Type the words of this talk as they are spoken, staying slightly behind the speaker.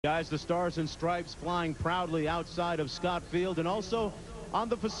Guys, the Stars and Stripes flying proudly outside of Scott Field and also on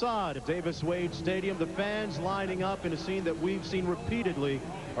the facade of Davis-Wade Stadium. The fans lining up in a scene that we've seen repeatedly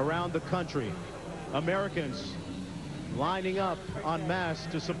around the country. Americans lining up en masse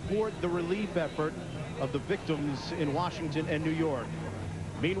to support the relief effort of the victims in Washington and New York.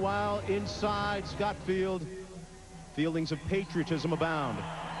 Meanwhile, inside Scott Field, feelings of patriotism abound.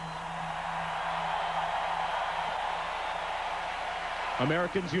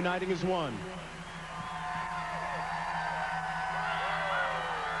 Americans uniting as one.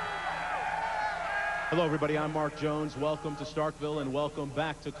 Hello, everybody. I'm Mark Jones. Welcome to Starkville and welcome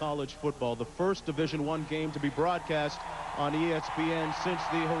back to college football, the first Division I game to be broadcast on ESPN since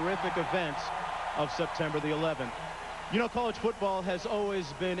the horrific events of September the 11th. You know, college football has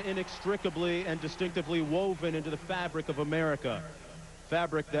always been inextricably and distinctively woven into the fabric of America.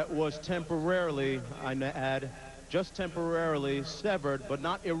 Fabric that was temporarily, I add, just temporarily severed, but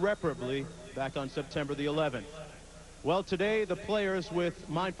not irreparably, back on September the 11th. Well, today, the players with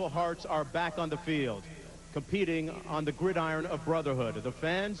mindful hearts are back on the field, competing on the gridiron of brotherhood. The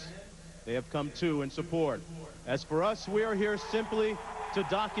fans, they have come too in support. As for us, we are here simply to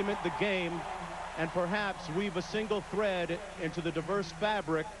document the game and perhaps weave a single thread into the diverse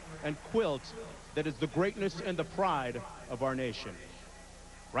fabric and quilt that is the greatness and the pride of our nation.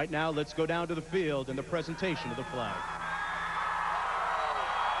 Right now, let's go down to the field and the presentation of the flag.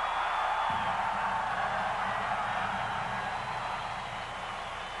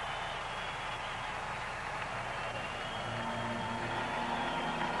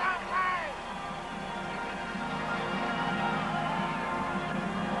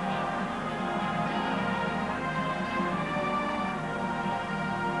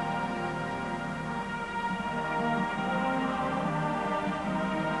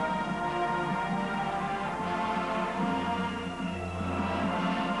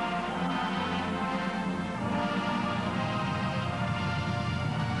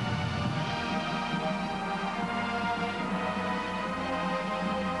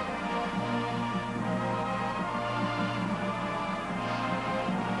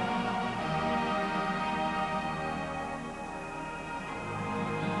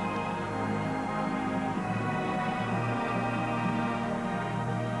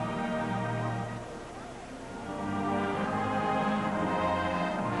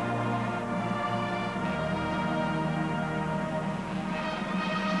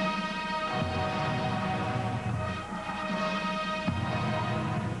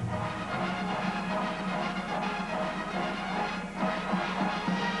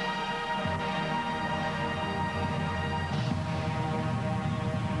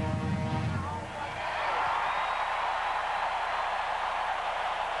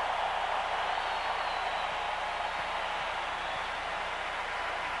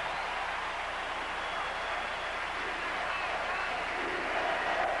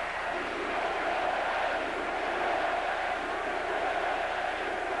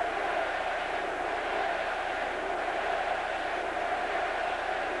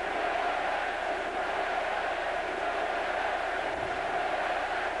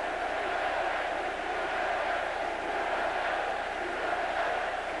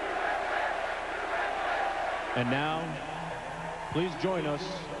 And now, please join us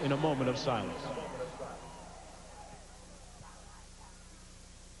in a moment of silence.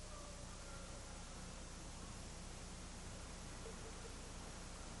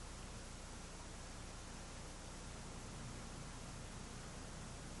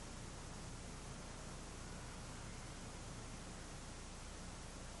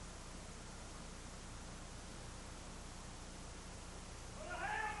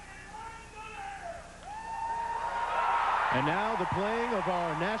 And now the playing of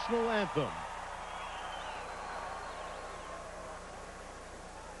our national anthem.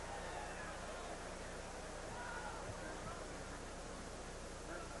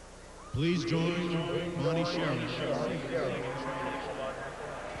 Please join Bonnie Sherman.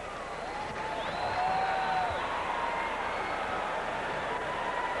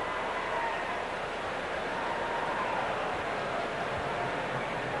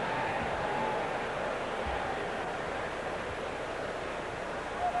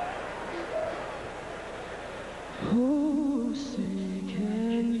 Oh, say,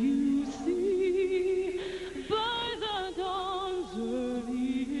 can you see by the dawn's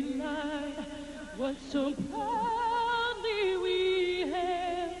early light what so proudly we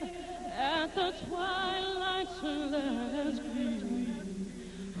hailed at the twilight's last gleaming,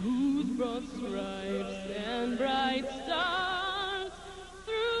 whose broad stripes and bright stars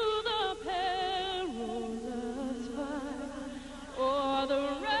through the perilous fight o'er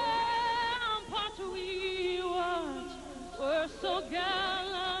the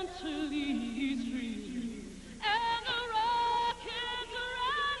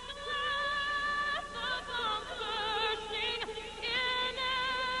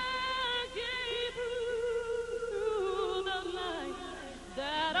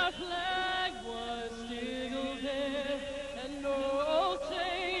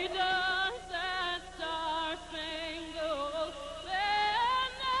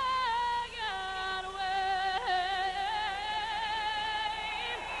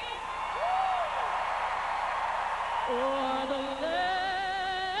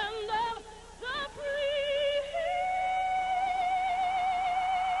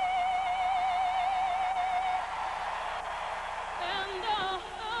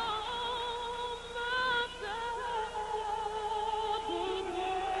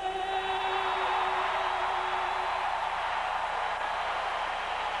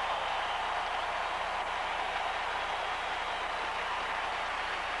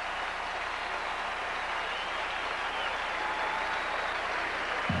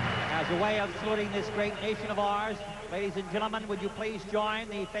As a way of saluting this great nation of ours, ladies and gentlemen, would you please join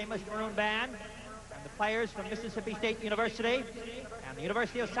the famous Maroon Band and the players from Mississippi State University and the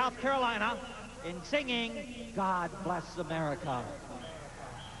University of South Carolina in singing God Bless America.